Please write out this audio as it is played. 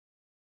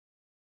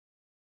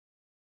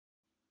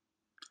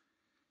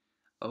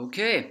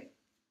Okay,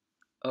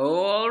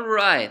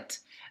 alright.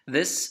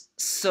 This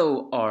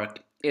So arc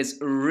is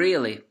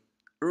really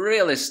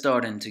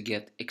starting to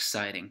get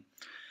exciting.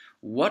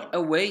 What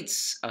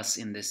awaits us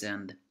in this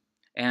end?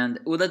 And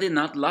Uda did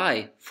not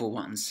lie for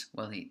once.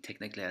 Well, he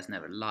technically has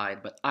never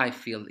lied, but I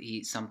feel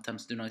he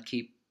sometimes do not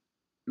keep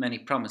many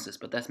promises,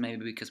 but that's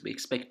maybe because we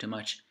expect too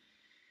much.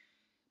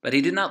 But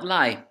he did not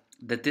lie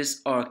that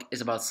this arc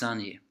is about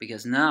Sanji,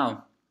 because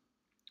now,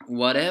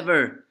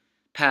 whatever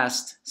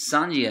past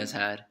Sanji has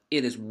had,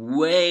 it is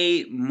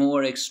way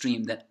more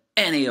extreme than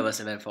any of us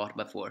have ever thought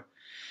before.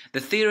 The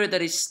theory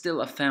that he's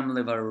still a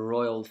family of a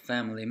royal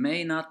family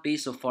may not be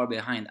so far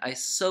behind. I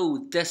so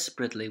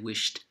desperately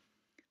wished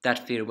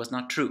that theory was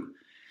not true.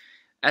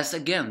 As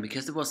again,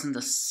 because there wasn't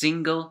a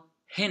single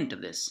hint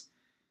of this.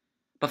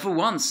 But for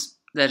once,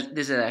 that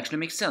this actually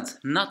makes sense.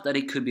 Not that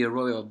it could be a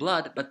royal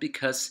blood, but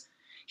because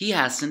he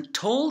hasn't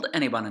told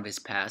anyone of his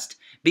past,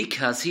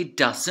 because he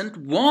doesn't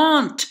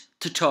want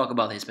to talk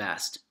about his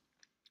past.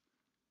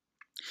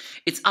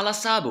 It's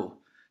Alasabo,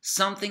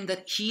 something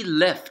that he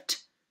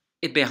left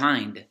it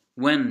behind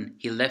when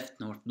he left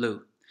North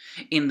Blue.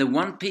 In the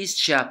One Piece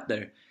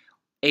chapter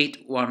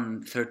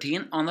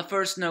 8113, on the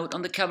first note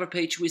on the cover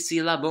page, we see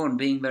Labone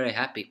being very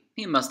happy.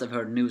 He must have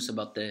heard news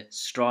about the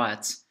Straw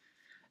Hats.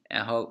 I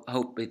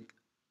hope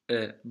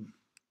it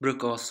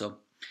Brook also.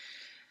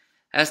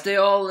 As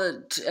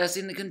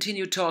in the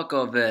continued talk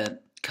of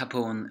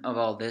Capone of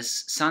all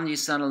this, Sanji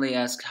suddenly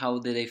asks how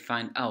did they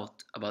find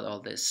out about all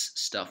this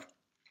stuff.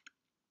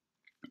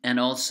 And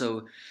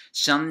also,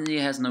 Sanji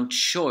has no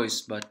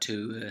choice but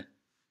to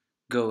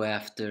go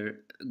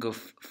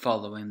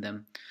following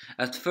them.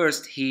 At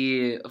first,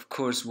 he of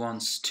course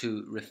wants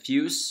to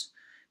refuse,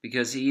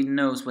 because he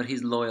knows where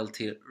his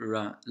loyalty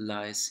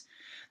lies.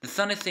 The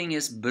funny thing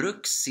is,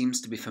 Brook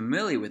seems to be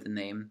familiar with the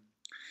name,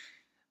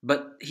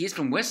 but he's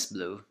from West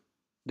Blue.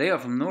 They are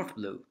from North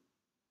Blue.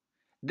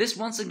 This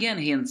once again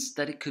hints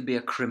that it could be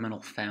a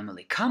criminal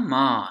family. Come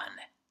on!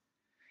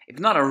 If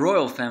not a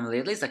royal family,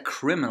 at least a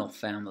criminal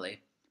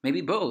family.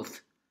 Maybe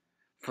both.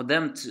 For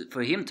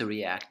him to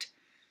react.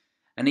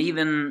 And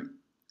even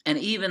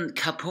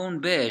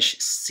Capone Beige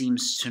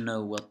seems to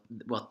know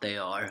what they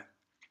are.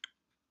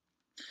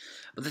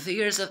 But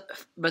here's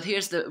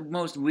the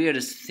most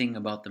weirdest thing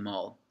about them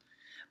all.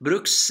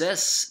 Brooks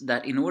says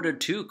that in order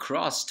to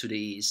cross to the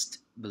East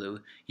Blue,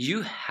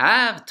 you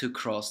have to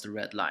cross the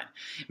red line,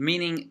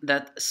 meaning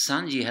that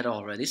Sanji had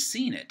already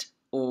seen it,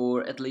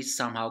 or at least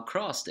somehow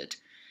crossed it,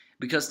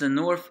 because the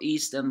north,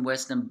 east, and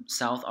west and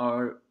south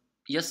are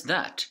just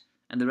that,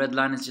 and the red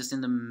line is just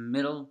in the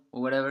middle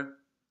or whatever.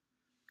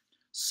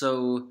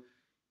 So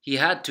he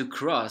had to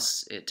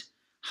cross it.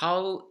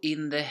 How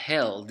in the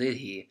hell did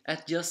he,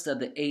 at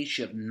the age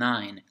of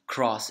 9,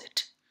 cross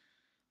it?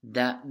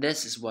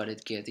 This is what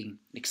it's getting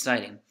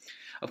exciting.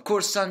 Of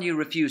course, Sanji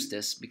refused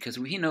this because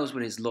he knows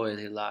where his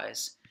loyalty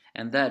lies,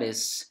 and that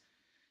is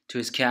to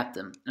his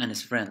captain and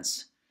his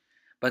friends.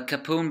 But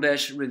Capone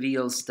Beige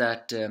reveals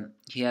that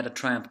he had a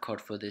triumph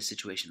card for this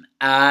situation.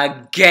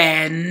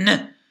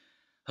 Again!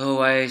 Oh,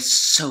 I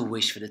so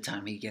wish for the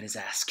time he get his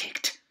ass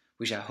kicked,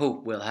 which I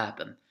hope will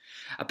happen.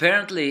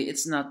 Apparently,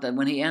 it's not that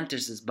when he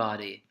enters his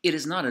body, it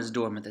is not as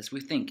dormant as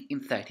we think. In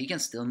fact, he can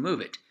still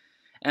move it.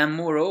 And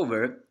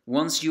moreover,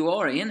 once you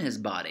are in his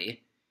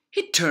body,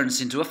 he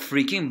turns into a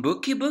freaking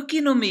Bookie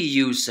no Mi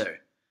user.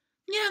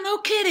 Yeah, no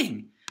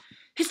kidding.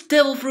 His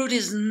devil fruit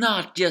is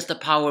not just a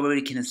power where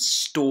he can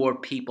store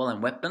people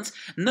and weapons.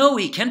 No,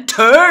 he can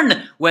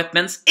turn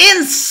weapons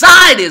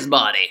inside his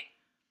body.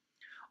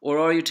 Or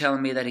are you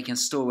telling me that he can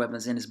store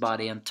weapons in his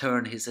body and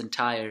turn his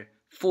entire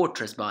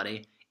fortress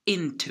body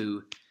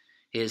into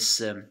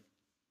his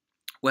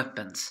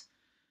weapons?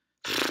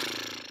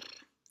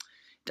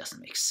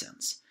 Doesn't make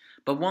sense.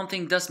 But one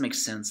thing does make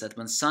sense, that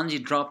when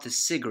Sanji dropped his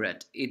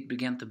cigarette, it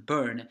began to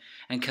burn,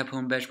 and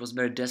Capone Beige was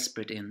very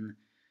desperate in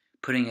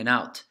putting it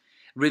out,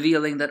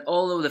 revealing that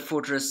although the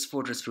fortress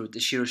fruit, the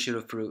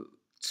Shiro fruit,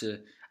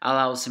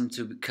 allows him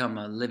to become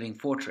a living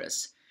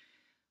fortress.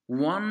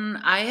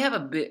 I have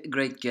a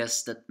great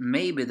guess that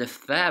maybe the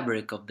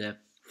fabric of the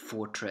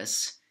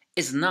fortress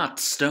is not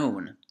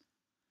stone,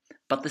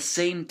 but the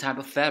same type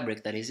of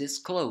fabric that is his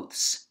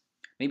clothes.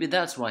 Maybe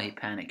that's why he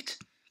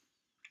panicked.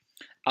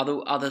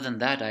 Although, other than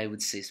that, I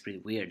would say it's pretty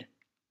weird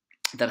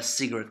that a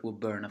cigarette will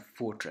burn a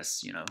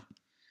fortress, you know.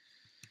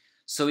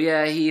 So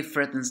yeah, he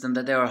threatens them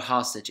that they are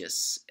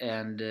hostages,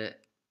 and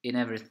in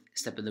every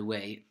step of the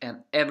way,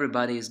 and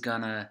everybody is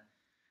gonna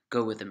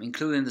go with them,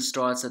 including the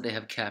Straw Hats that they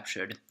have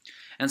captured.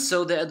 And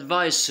so the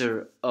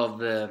advisor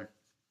of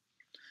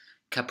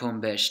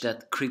Capone Beige,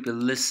 that creepy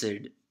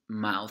lizard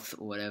mouth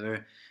or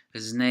whatever,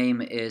 his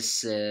name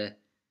is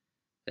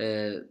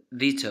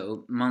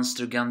Vito,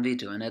 Monster Gun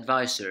Vito, an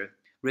advisor,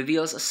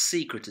 reveals a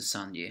secret to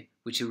Sanji,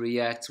 which he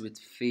reacts with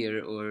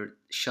fear or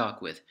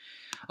shock with.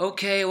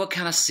 Okay, what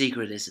kind of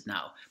secret is it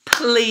now?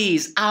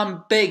 Please,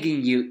 I'm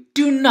begging you,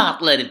 do not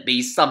let it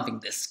be something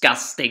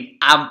disgusting.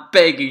 I'm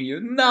begging you,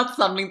 not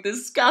something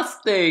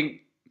disgusting.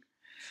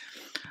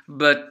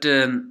 But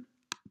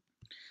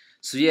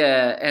So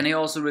yeah, and he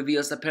also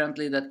reveals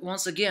apparently that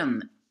once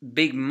again,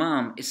 Big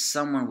Mom is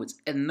someone with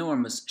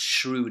enormous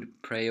shrewd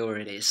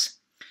priorities.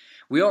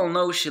 We all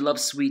know she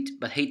loves sweet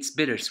but hates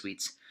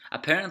bittersweets.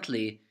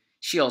 Apparently,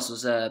 she also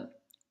has a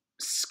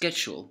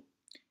schedule.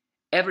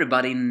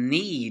 Everybody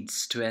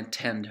needs to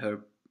attend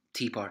her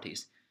tea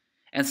parties.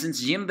 And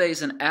since Jinbei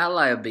is an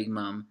ally of Big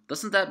Mom,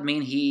 doesn't that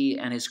mean he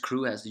and his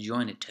crew has to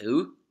join it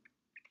too?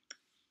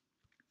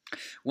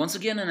 Once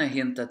again, in a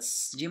hint that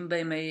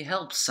Jinbei may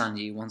help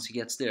Sanji once he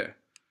gets there.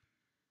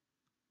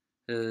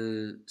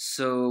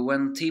 So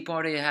when tea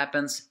party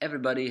happens,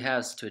 everybody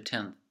has to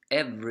attend.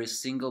 Every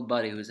single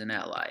buddy who's an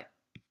ally.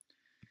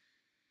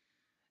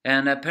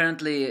 And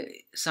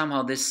apparently,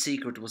 somehow this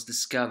secret was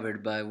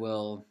discovered by,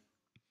 well,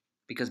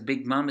 because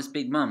Big Mom is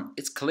Big Mom.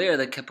 It's clear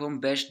that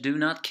Capone Besh do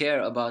not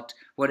care about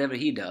whatever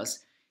he does.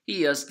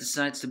 He just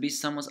decides to be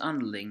someone's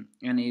underling,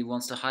 and he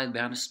wants to hide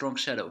behind a strong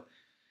shadow.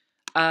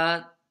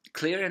 A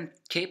clear and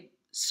cape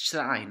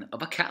sign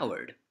of a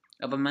coward,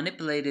 of a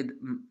manipulated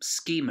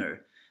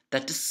schemer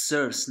that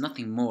deserves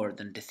nothing more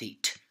than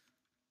defeat.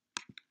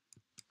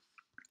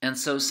 And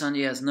so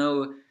Sanji has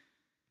no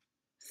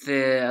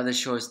other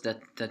choice than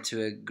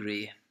to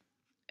agree.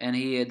 And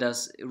he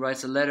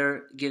writes a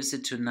letter, gives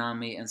it to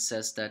Nami, and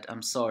says that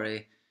I'm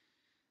sorry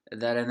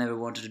that I never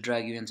wanted to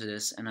drag you into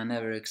this, and I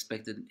never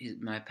expected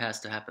my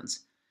past to happen.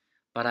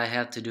 But I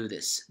have to do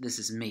this. This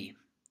is me.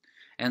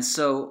 And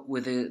so,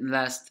 with the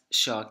last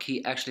shock,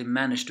 he actually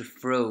managed to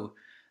throw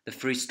the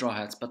 3 Straw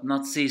Hats, but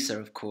not Caesar,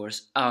 of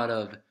course, out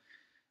of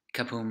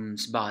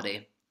Capone's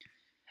body.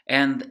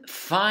 And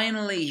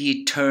finally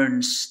he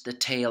turns the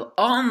tail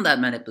on that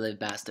manipulative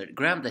bastard.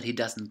 Granted, he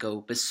doesn't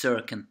go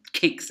berserk and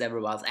kicks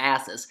everyone's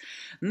asses.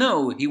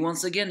 No, he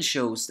once again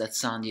shows that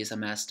Sanji is a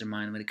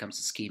mastermind when it comes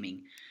to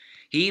scheming.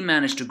 He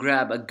managed to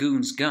grab a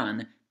goon's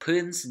gun,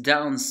 pins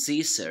down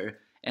Caesar,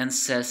 and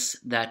says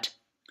that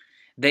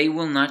they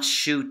will not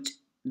shoot,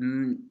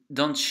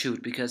 don't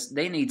shoot, because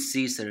they need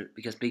Caesar,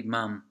 because Big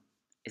Mom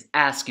is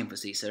asking for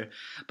Caesar,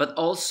 but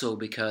also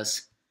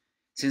because,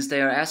 since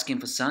they are asking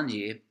for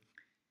Sanji,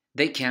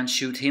 they can't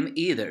shoot him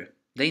either.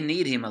 They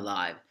need him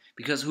alive,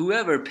 because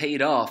whoever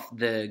paid off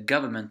the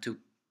government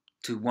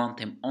to want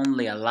him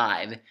only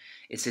alive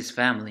is his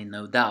family,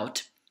 no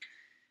doubt.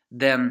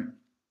 Then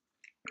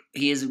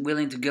he is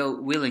willing to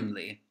go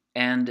willingly,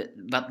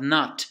 but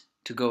not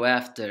to go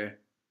after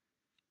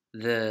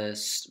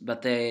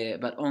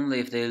but only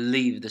if they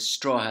leave the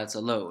Straw Hats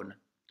alone.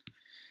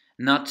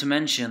 Not to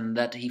mention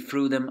that he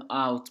threw them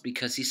out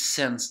because he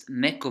sensed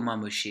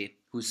Nekomamushi,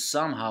 who's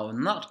somehow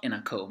not in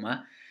a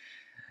coma.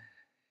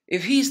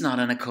 If he's not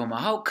in a coma,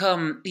 how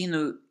come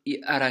Inu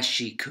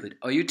Arashi could?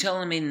 Are you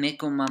telling me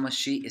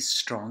Nekomamushi is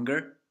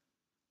stronger?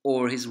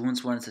 Or his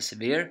wounds weren't as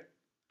severe?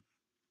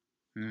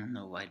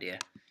 No idea.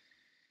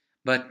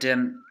 But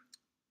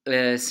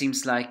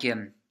seems like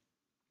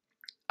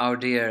our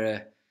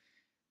dear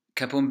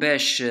Capone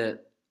Besh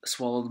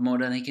swallowed more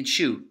than he can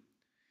chew.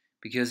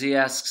 Because he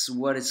asks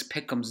what is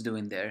Peckham's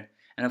doing there.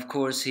 And of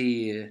course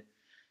Capone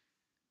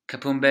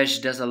Besh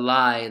does a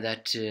lie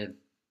that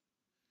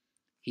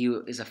he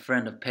is a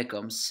friend of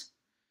Peckham's.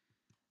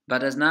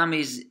 But as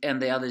Nami's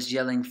and the others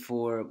yelling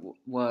for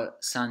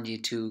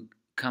Sanji to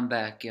come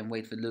back and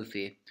wait for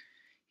Luffy,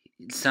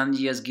 Sanji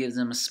just gives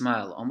them a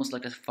smile, almost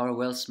like a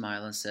farewell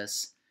smile, and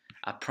says,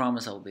 I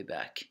promise I'll be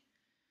back.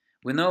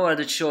 With no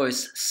other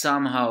choice,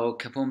 somehow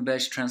Capone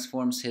Besh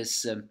transforms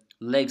his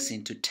legs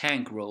into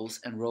tank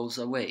rolls and rolls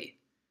away.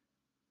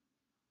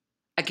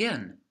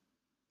 Again,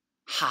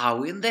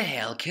 how in the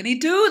hell can he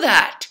do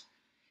that?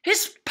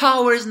 His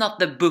power is not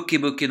the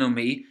Buki no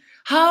Mi.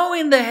 How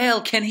in the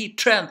hell can he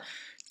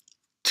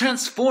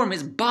transform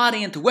his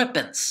body into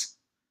weapons?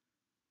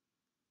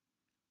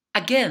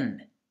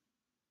 Again,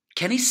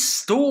 can he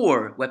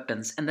store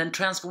weapons and then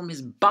transform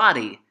his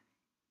body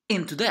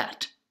into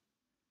that?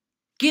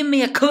 Give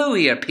me a clue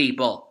here,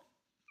 people!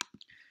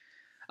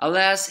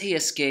 Alas, he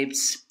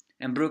escapes,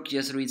 and Brook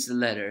just reads the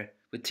letter.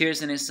 With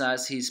tears in his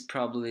eyes, he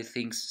probably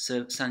thinks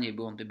Sanji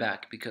won't be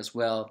back, because,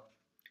 well,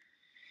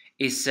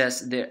 he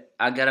says,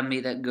 I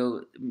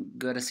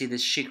gotta see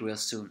this chick real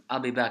soon. I'll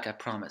be back, I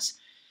promise.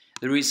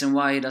 The reason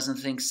why he doesn't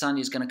think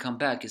Sanji's gonna come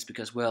back is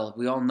because, well,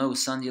 we all know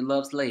Sanji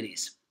loves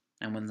ladies.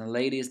 And when the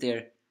lady is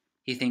there,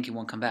 he thinks he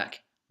won't come back.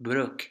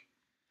 Brook.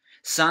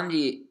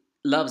 Sanji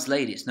loves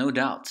ladies, no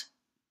doubt.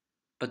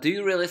 But do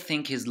you really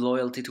think his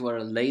loyalty to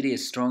our lady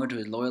is stronger to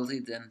his loyalty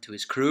than to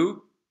his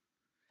crew?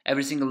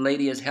 Every single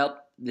lady he has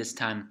helped this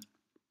time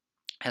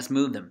has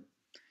moved him.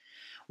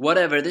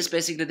 Whatever, this is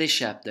basically this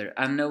chapter.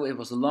 I know it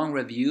was a long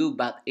review,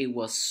 but it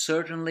was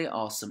certainly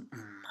awesome.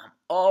 I'm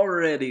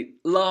already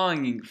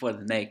longing for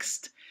the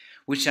next.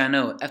 Which I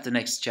know, after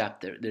next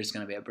chapter, there's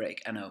gonna be a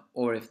break. I know,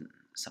 or if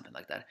something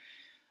like that.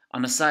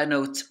 On a side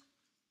note,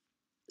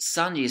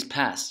 Sanjis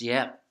Past,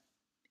 yeah,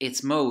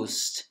 it's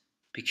most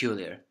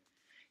peculiar.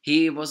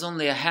 He was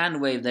only a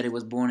hand wave that he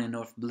was born in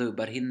North Blue,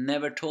 but he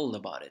never told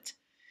about it.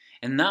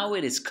 And now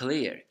it is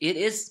clear. It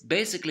is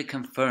basically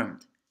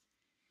confirmed.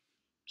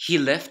 He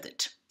left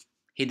it.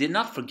 He did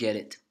not forget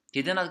it.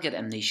 He did not get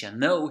amnesia.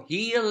 No,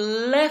 he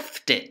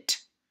left it.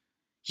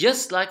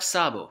 Just like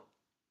Sabo.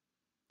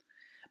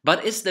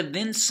 But is the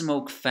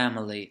Windsmoke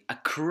family a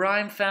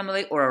crime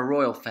family or a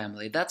royal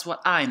family? That's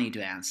what I need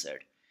to answer.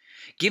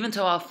 Given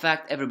to how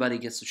fact everybody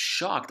gets so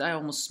shocked, I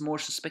almost more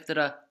suspected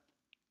a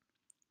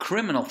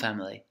criminal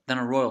family than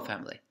a royal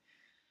family.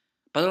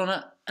 But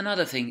on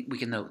another thing we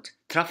can note,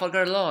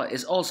 Trafalgar Law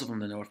is also from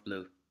the North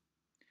Blue.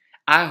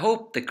 I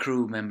hope the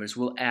crew members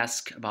will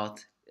ask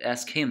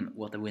him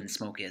what the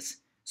Windsmoke is,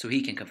 so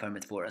he can confirm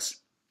it for us.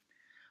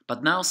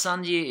 But now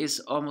Sanji is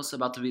almost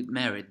about to be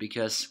married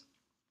because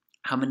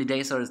how many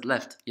days are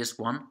left? Just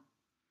one?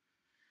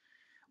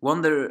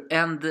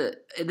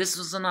 This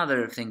was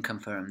another thing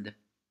confirmed.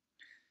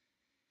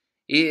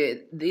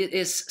 It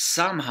is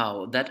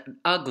somehow that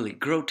ugly,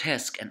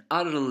 grotesque, and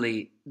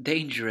utterly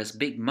dangerous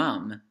Big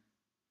Mom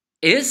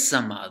is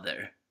some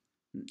mother.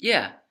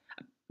 Yeah,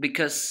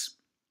 because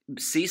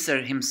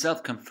Caesar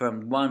himself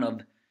confirmed one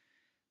of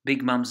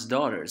Big Mom's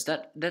daughters.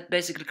 That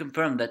basically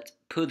confirmed that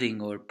Pudding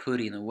or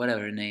Pudding or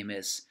whatever her name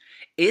is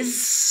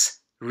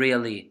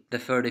really the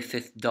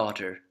 35th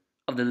daughter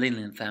of the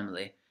Linlin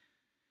family,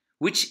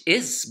 which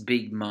is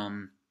Big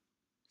Mom's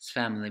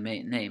family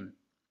name.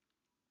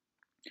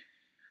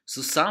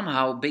 So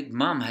somehow Big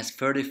Mom has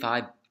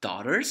 35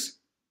 daughters?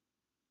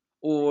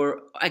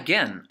 Or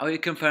again, are you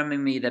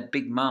confirming me that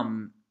Big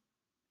Mom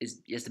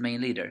is the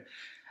main leader?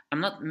 I'm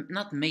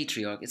not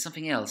matriarch, it's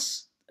something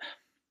else.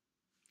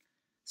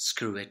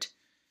 Screw it.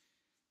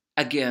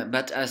 Again,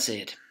 but I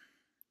said,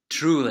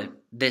 truly,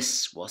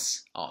 this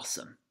was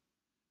awesome.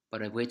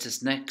 What awaits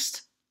us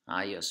next?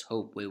 I just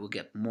hope we will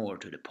get more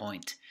to the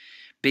point.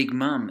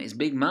 Is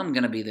Big Mom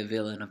gonna be the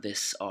villain of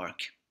this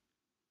arc?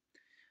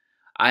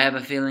 I have a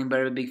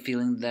very big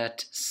feeling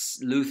that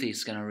Luffy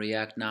is gonna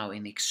react now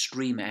in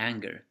extreme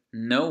anger.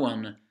 No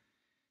one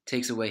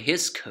takes away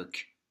his cook,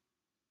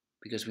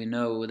 because we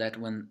know that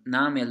when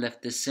Nami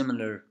left this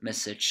similar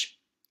message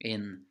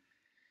in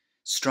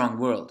Strong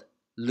World,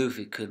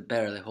 Luffy could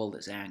barely hold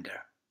his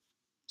anger.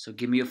 So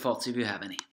give me your thoughts if you have any.